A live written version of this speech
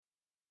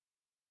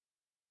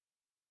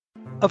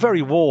A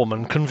very warm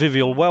and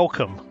convivial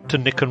welcome to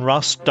Nick and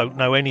Russ Don't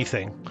Know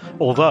Anything,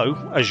 although,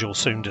 as you'll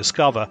soon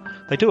discover,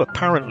 they do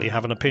apparently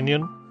have an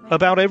opinion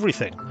about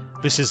everything.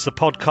 This is the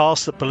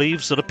podcast that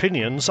believes that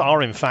opinions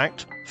are in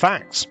fact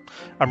facts,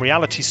 and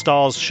reality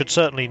stars should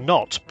certainly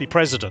not be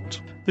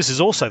president. This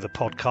is also the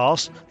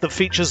podcast that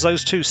features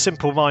those two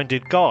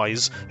simple-minded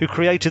guys who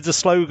created the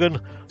slogan,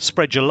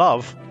 "Spread your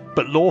love,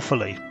 but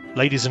lawfully."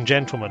 Ladies and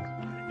gentlemen,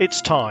 it's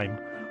time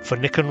for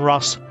Nick and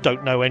Russ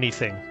Don't Know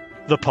Anything,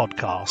 the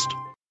podcast.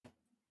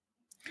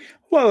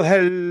 Well,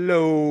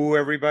 hello,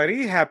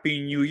 everybody.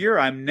 Happy New Year.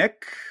 I'm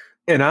Nick.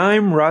 And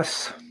I'm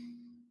Russ.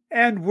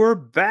 And we're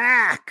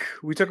back.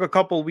 We took a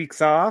couple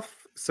weeks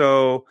off,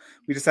 so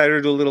we decided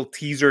to do a little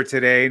teaser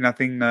today.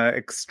 Nothing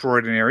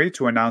extraordinary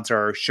to announce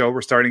our show.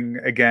 We're starting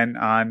again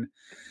on,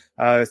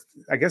 I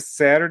guess,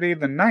 Saturday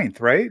the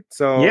 9th, right?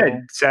 So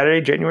yeah,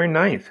 Saturday, January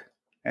 9th.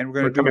 And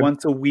we're going to do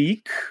once a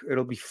week.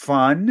 It'll be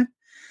fun.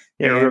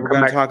 Yeah, and we're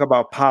going to talk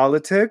about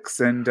politics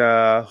and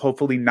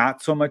hopefully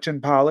not so much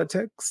in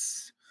politics.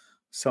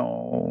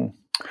 So,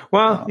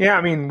 well, yeah,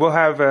 I mean, we'll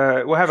have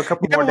a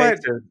couple more days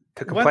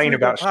to complain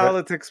about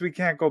politics. We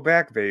can't go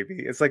back, baby.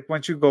 It's like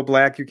once you go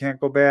black, you can't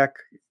go back.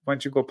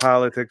 Once you go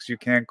politics, you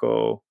can't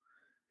go.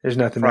 There's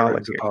nothing wrong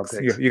with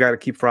politics. You got to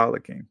keep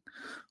frolicking.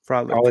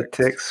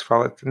 Politics.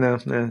 No,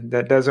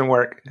 that doesn't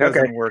work.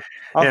 Doesn't work.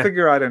 I'll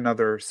figure out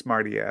another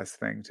smarty ass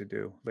thing to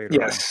do later.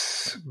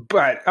 Yes,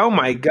 but oh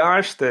my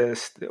gosh,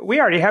 we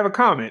already have a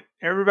comment.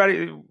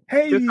 Everybody,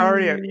 hey, yay, what's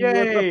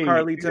up,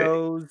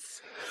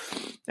 Carlitos?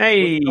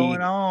 Hey, what's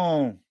going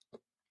on?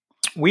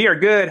 We are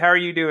good. How are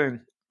you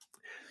doing?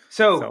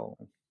 So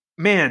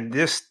man,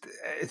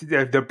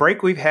 the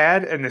break we've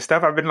had and the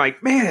stuff I've been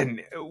like,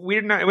 man, we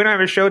don't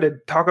have a show to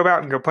talk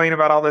about and complain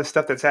about all this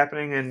stuff that's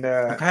happening. And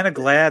I'm kind of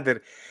glad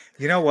that,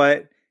 you know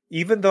what,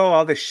 even though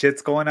all this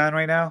shit's going on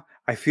right now,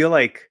 I feel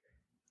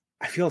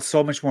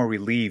so much more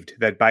relieved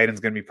that Biden's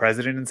going to be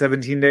president in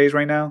 17 days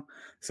right now.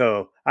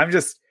 So I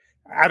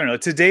don't know,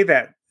 today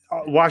that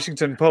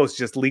Washington Post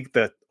just leaked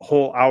the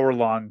whole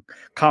hour-long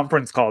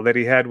conference call that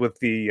he had with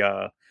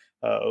the,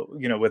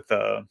 with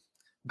the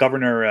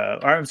governor,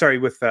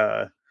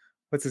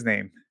 what's his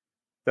name?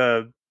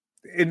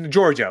 In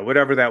Georgia,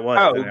 whatever that was.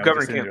 Oh,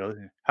 Governor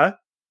Kemp. Huh?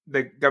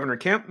 The Governor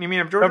Kemp? You mean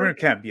of Georgia? Governor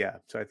Kemp, yeah.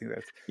 So I think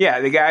that's... Yeah,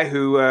 the guy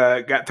who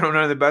got thrown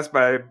under the bus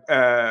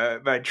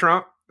by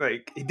Trump.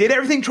 Like, he did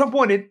everything Trump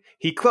wanted.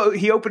 He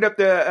opened up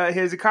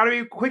his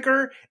economy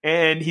quicker,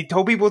 and he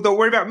told people don't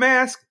worry about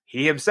masks.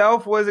 He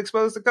himself was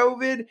exposed to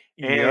COVID,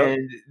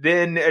 and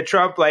then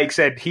Trump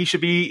said he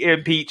should be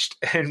impeached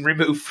and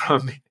removed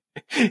from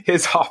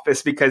his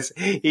office because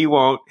he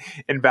won't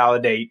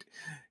invalidate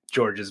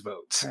Georgia's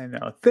votes. I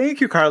know.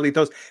 Thank you,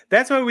 Carlitos.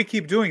 That's why we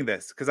keep doing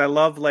this, because I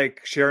love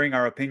sharing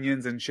our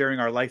opinions and sharing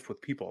our life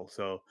with people.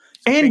 So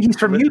and he's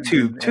from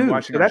YouTube too.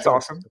 So that's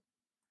awesome.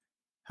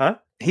 Huh?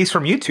 He's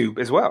from YouTube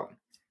as well.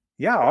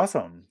 Yeah,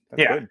 awesome.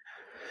 That's good.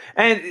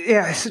 And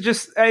so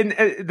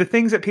the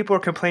things that people are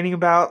complaining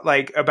about,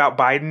 about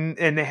Biden,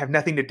 and they have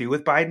nothing to do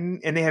with Biden,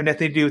 and they have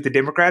nothing to do with the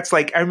Democrats.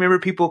 I remember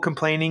people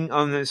complaining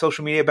on the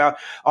social media about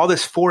all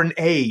this foreign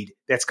aid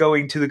that's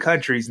going to the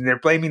countries, and they're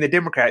blaming the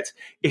Democrats.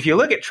 If you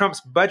look at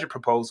Trump's budget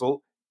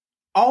proposal,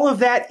 all of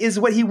that is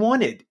what he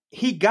wanted.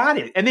 He got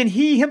it, and then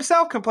he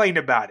himself complained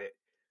about it.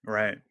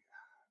 Right.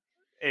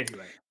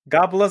 Anyway,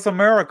 God bless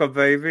America,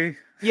 baby.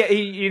 Yeah,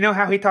 you know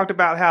how he talked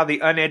about how he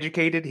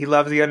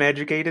loves the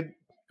uneducated.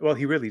 Well,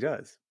 he really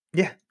does.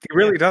 Yeah. He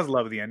really does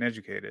love the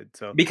uneducated.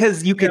 So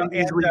because you can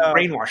easily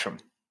brainwash them.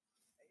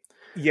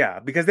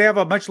 Yeah, because they have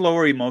a much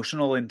lower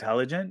emotional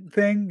intelligent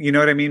thing. You know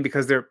what I mean?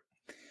 Because I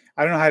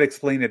don't know how to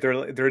explain it.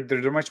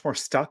 They're much more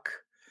stuck.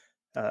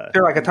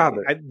 They're like a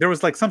toddler. There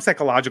was some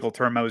psychological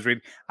term I was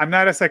reading. I'm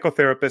not a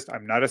psychotherapist.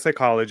 I'm not a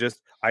psychologist.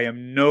 I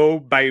am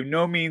by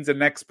no means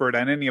an expert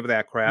on any of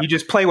that crap. You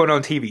just play one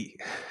on TV.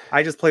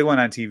 I just play one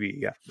on TV,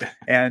 yeah.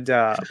 And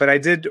but I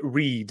did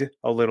read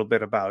a little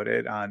bit about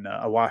it on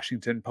a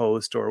Washington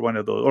Post or one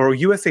of those, or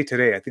USA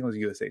Today. I think it was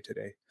USA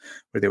Today,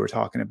 where they were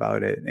talking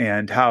about it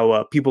and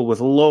how people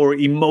with lower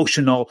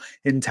emotional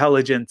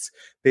intelligence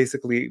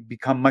basically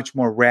become much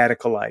more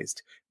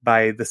radicalized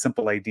by the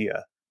simple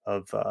idea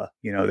of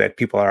that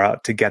people are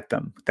out to get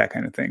them, that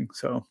kind of thing.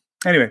 So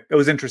anyway, it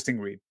was an interesting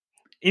read.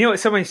 You know what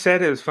somebody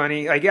said? It was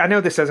funny. I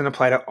know this doesn't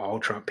apply to all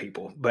Trump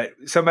people, but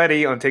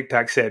somebody on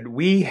TikTok said,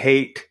 "We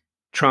hate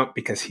Trump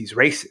because he's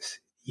racist.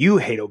 You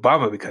hate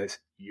Obama because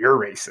you're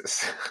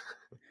racist."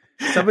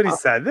 Somebody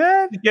said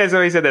that? Yeah,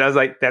 somebody said that. I was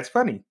like, that's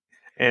funny.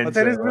 And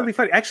that is really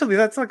funny. Actually,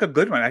 that's a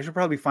good one. I should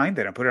probably find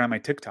it and put it on my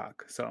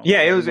TikTok. So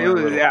yeah,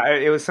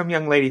 it was some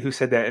young lady who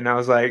said that, and I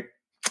was like,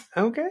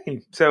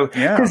 okay. So,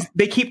 because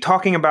they keep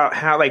talking about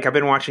how, I've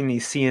been watching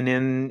these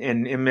CNN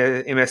and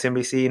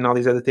MSNBC and all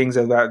these other things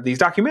about these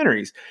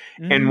documentaries.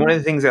 Mm-hmm. And one of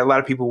the things that a lot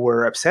of people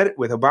were upset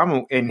with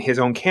Obama in his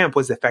own camp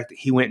was the fact that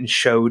he went and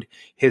showed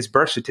his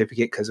birth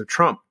certificate because of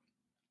Trump,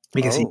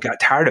 because he got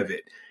tired of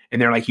it.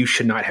 And they're like, you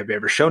should not have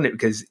ever shown it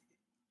because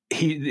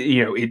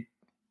it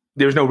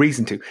There's no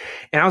reason to.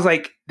 And I was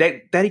like,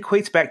 that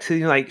equates back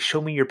to like,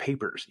 show me your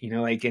papers,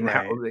 like, and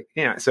how,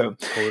 yeah. So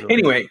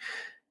anyway,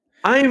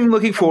 I'm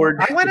looking forward.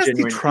 I want to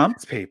see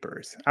Trump's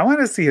papers. I want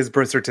to see his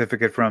birth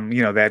certificate from,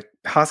 that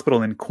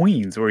hospital in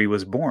Queens where he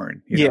was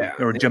born.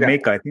 Or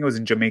Jamaica. I think it was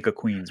in Jamaica,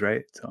 Queens,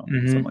 right? So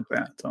something like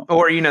that. So.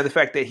 Or, the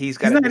fact that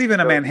he's not even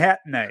a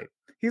Manhattanite.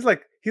 He's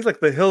like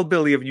the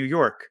hillbilly of New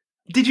York.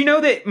 Did you know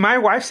that my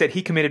wife said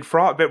he committed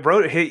fraud,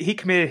 but he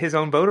committed his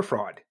own voter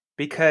fraud?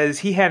 Because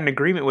he had an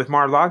agreement with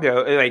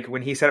Mar-a-Lago, like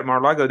when he set up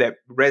Mar-a-Lago, that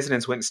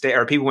residents wouldn't stay,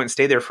 or people wouldn't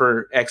stay there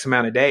for X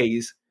amount of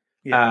days,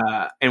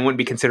 and wouldn't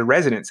be considered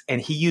residents. And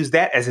he used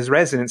that as his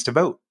residence to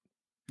vote.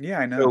 Yeah,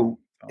 I know. So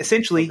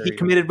essentially, he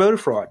committed voter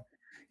fraud.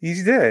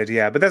 He did,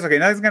 yeah, but that's okay.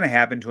 Nothing's going to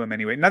happen to him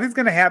anyway. Nothing's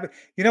going to happen.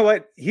 You know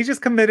what? He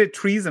just committed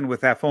treason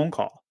with that phone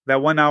call,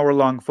 that 1 hour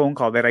long phone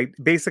call that I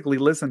basically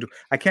listened to.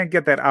 I can't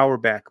get that hour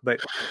back, but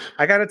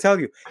I got to tell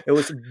you, it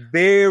was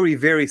very,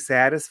 very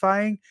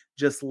satisfying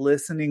just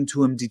listening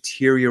to him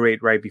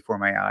deteriorate right before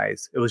my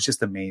eyes. It was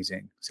just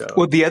amazing. So,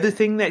 well, the other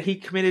thing that he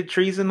committed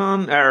treason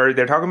on, or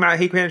they're talking about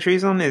he committed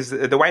treason on, is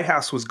the White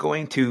House was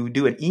going to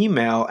do an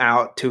email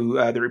out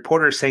to the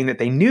reporters saying that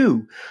they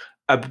knew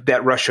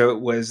that Russia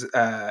was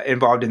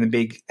involved in the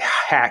big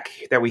hack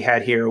that we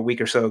had here a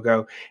week or so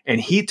ago. And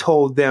he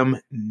told them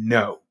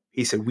no.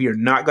 He said, we are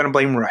not going to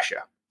blame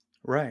Russia.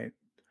 Right.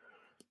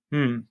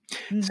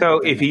 So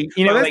if he,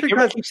 everybody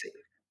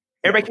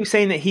keeps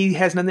saying that he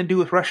has nothing to do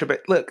with Russia.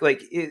 But look,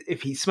 like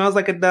if he smells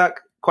like a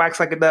duck, quacks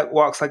like a duck,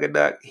 walks like a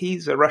duck,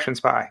 he's a Russian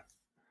spy.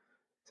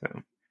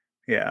 So,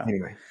 yeah.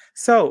 Anyway.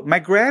 So my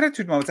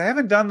gratitude moments, I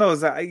haven't done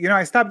those.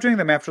 I stopped doing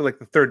them after like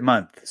the third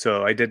month.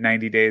 So I did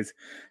 90 days.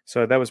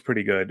 So that was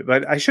pretty good.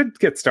 But I should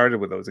get started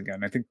with those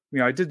again. I think,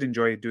 I did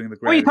enjoy doing the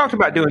gratitude. Well, you talked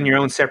about doing your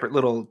own separate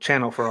little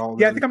channel for all.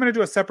 Yeah, I think I'm going to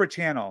do a separate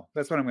channel.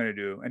 That's what I'm going to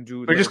do.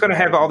 We're just going to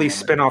have all these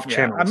spin-off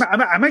channels.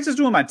 I might just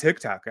do them on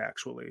TikTok,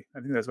 actually.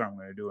 I think that's what I'm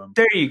going to do them.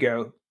 There you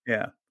go.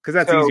 Yeah. Because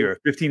that's easier.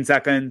 15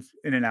 seconds,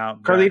 in and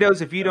out.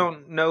 Carlitos, if you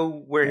don't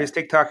know where his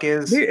TikTok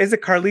is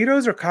it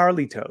Carlitos or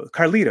Carlitos?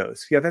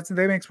 Carlitos. Yeah, that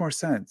makes more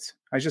sense.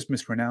 I just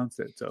mispronounced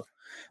it. So,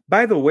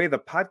 by the way, the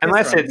podcast,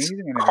 unless it's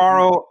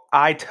Carl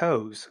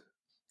Itos.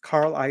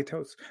 Carl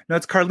Itos. No,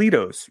 it's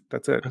Carlitos.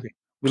 That's it. Okay.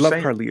 We love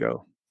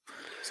Carlito.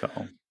 So,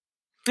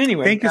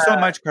 anyway, thank you so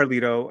much,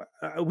 Carlito.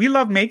 We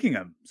love making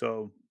them.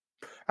 So,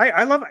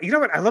 I love. You know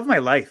what? I love my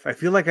life. I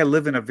feel like I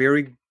live in a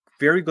very,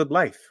 very good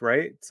life.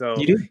 Right. So,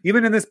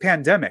 even in this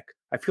pandemic,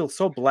 I feel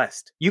so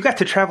blessed. You got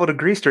to travel to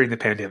Greece during the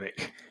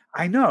pandemic.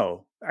 I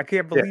know. I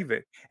can't believe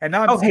it. And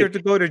now I'm scared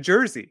to go to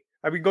Jersey.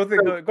 I mean, go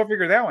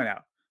figure that one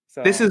out.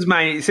 So this is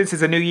since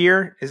it's a new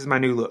year, this is my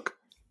new look.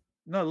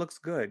 No, it looks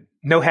good.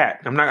 No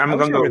hat. I'm going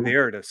to go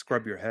there to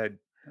scrub your head.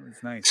 That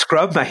was nice.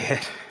 Scrub my head.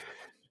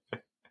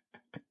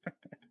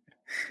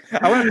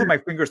 I want to put my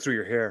fingers through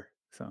your hair,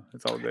 so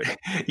it's all good.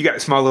 You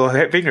got small little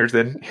fingers,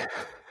 then.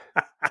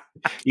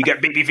 You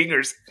got baby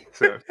fingers.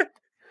 So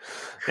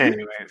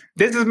anyway,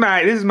 this is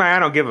my I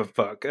don't give a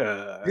fuck.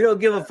 You don't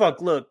give a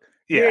fuck. Look,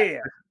 yeah.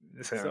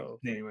 So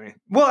anyway,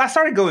 well, I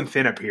started going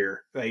thin up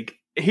here. Like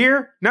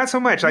here, not so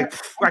much. Like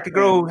I could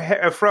grow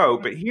a fro,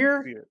 but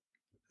here,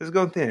 it's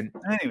going thin.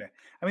 Anyway,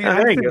 I mean,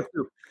 there you go.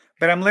 Too,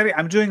 but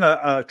I'm doing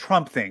a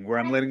Trump thing where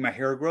I'm letting my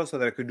hair grow so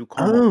that I could do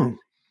comb.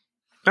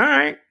 Oh, all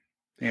right.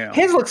 Yeah,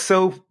 his looks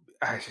so.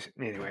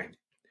 Anyway,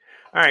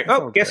 all right.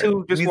 Oh, guess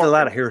who just needs a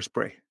lot of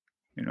hairspray?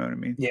 You know what I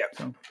mean? Yeah.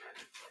 So,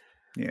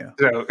 yeah.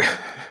 So,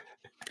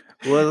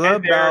 what's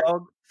up,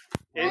 dog?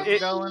 What's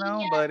going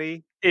on,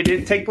 buddy? It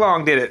didn't take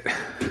long, did it?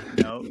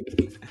 No.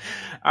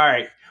 All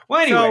right.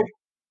 Well, anyway.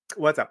 So,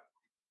 what's up?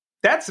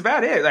 That's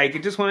about it. Like, I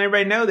just want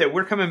everybody to know that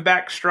we're coming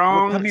back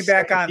strong. We're coming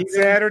back on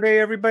Saturday,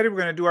 everybody. We're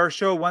going to do our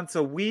show once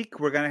a week.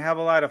 We're going to have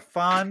a lot of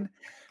fun.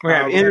 We're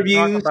going to have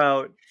interviews.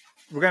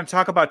 We're going to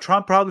talk about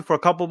Trump probably for a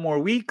couple more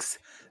weeks.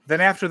 Then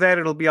after that,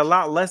 it'll be a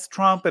lot less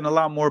Trump and a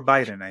lot more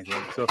Biden, I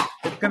think. So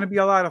it's going to be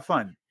a lot of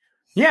fun.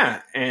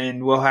 Yeah,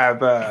 and we'll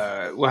have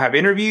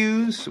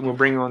interviews. We'll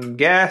bring on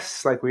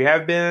guests like we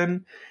have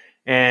been,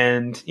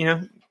 and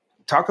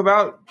talk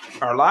about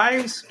our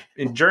lives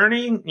and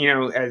journey.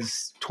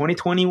 As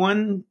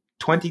 2021.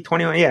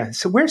 Yeah,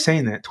 so we're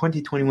saying that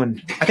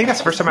 2021. I think that's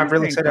the first time I've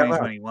really said that.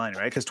 2021,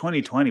 right? Because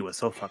 2020 was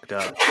so fucked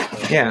up.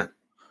 So. Yeah.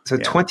 So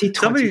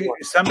 2020.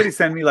 Somebody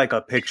send me like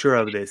a picture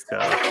of this.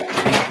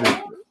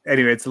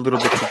 Anyway, it's a little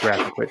bit too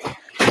graphic, but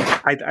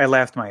I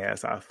laughed my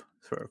ass off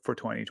for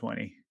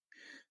 2020.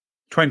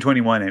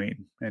 2021, I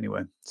mean.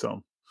 Anyway,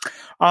 so.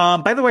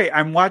 By the way,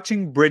 I'm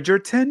watching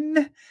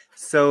Bridgerton,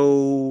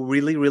 so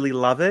really, really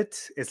love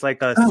it. It's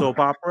like a soap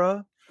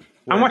opera.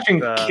 I'm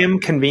watching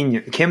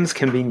Kim's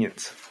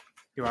Convenience.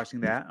 You're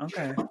watching that?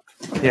 Okay.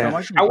 Yeah.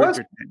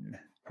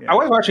 I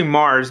was watching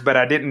Mars, but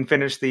I didn't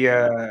finish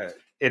it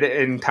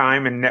in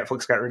time, and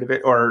Netflix got rid of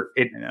it, or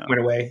it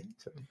went away.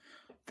 So.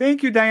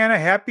 Thank you, Diana.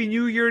 Happy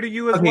New Year to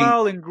you as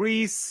well in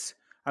Greece.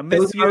 I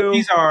miss you.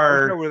 These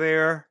are over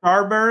there.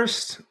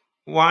 Starburst,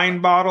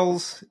 wine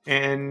bottles,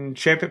 and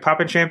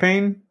popping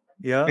champagne.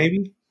 Yeah.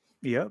 Maybe?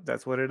 Yep,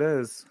 that's what it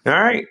is. All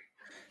right.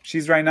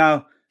 She's right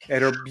now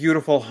at her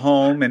beautiful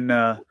home in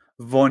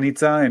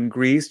Vonica in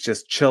Greece,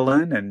 just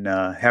chilling and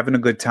having a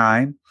good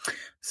time.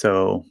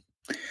 So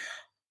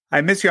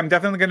I miss you. I'm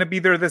definitely going to be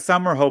there this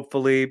summer,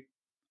 hopefully.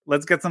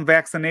 Let's get some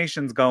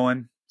vaccinations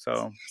going.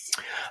 So,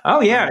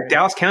 oh yeah,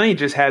 Dallas County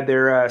just had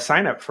their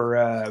sign up for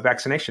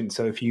vaccination.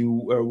 So if you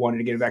wanted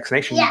to get a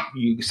vaccination,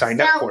 you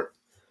signed up for it.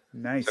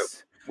 Nice. So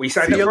we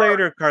signed See up you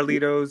later,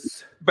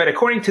 Carlitos. But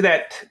according to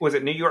that, was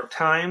it New York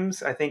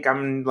Times? I think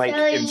I'm like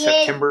in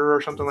September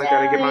or something like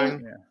that. I get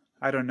mine. Yeah,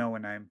 I don't know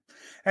when I'm.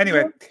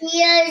 Anyway,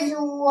 here's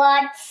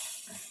what.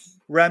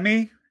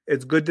 Remy,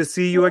 it's good to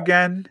see you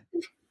again.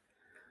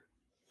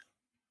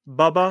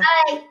 Bubba,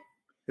 Hi.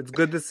 it's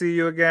good to see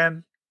you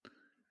again.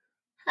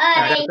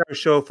 Hi. And that's our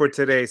show for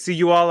today. See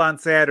you all on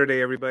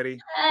Saturday, everybody.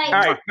 Hi.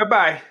 All right,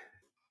 bye-bye.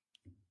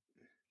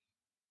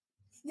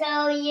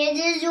 So you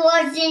just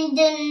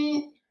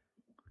watching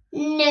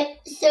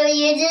so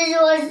you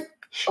just was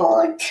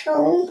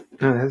auto.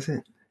 No, that's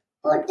it.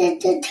 What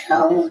did you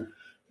tell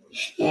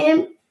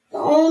him?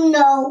 Oh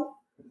no.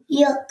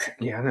 Yuck.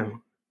 Yeah, I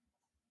know.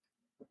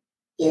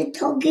 You're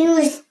talking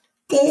with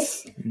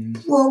this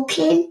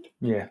broken?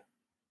 Yeah.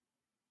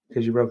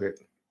 Because you broke it.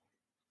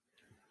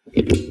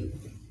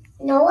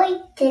 No, I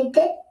didn't.